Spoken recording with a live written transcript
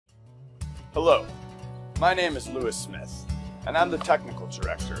Hello, my name is Lewis Smith, and I'm the Technical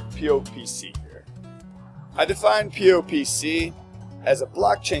Director of POPC here. I define POPC as a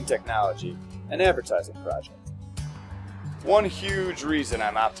blockchain technology and advertising project. One huge reason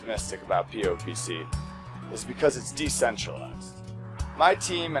I'm optimistic about POPC is because it's decentralized. My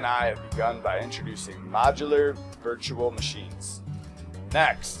team and I have begun by introducing modular virtual machines.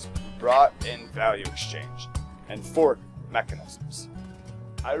 Next, we brought in value exchange and fork mechanisms.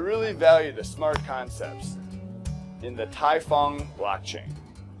 I really value the smart concepts in the Taifeng blockchain.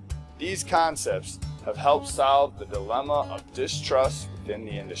 These concepts have helped solve the dilemma of distrust within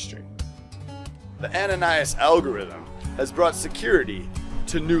the industry. The Ananias algorithm has brought security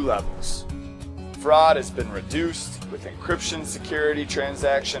to new levels. Fraud has been reduced with encryption, security,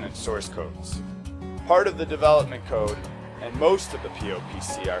 transaction, and source codes. Part of the development code and most of the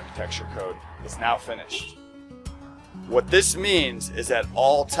POPC architecture code is now finished. What this means is at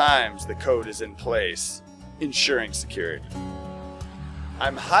all times the code is in place, ensuring security.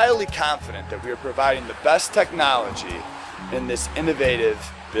 I'm highly confident that we are providing the best technology in this innovative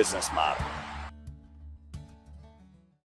business model.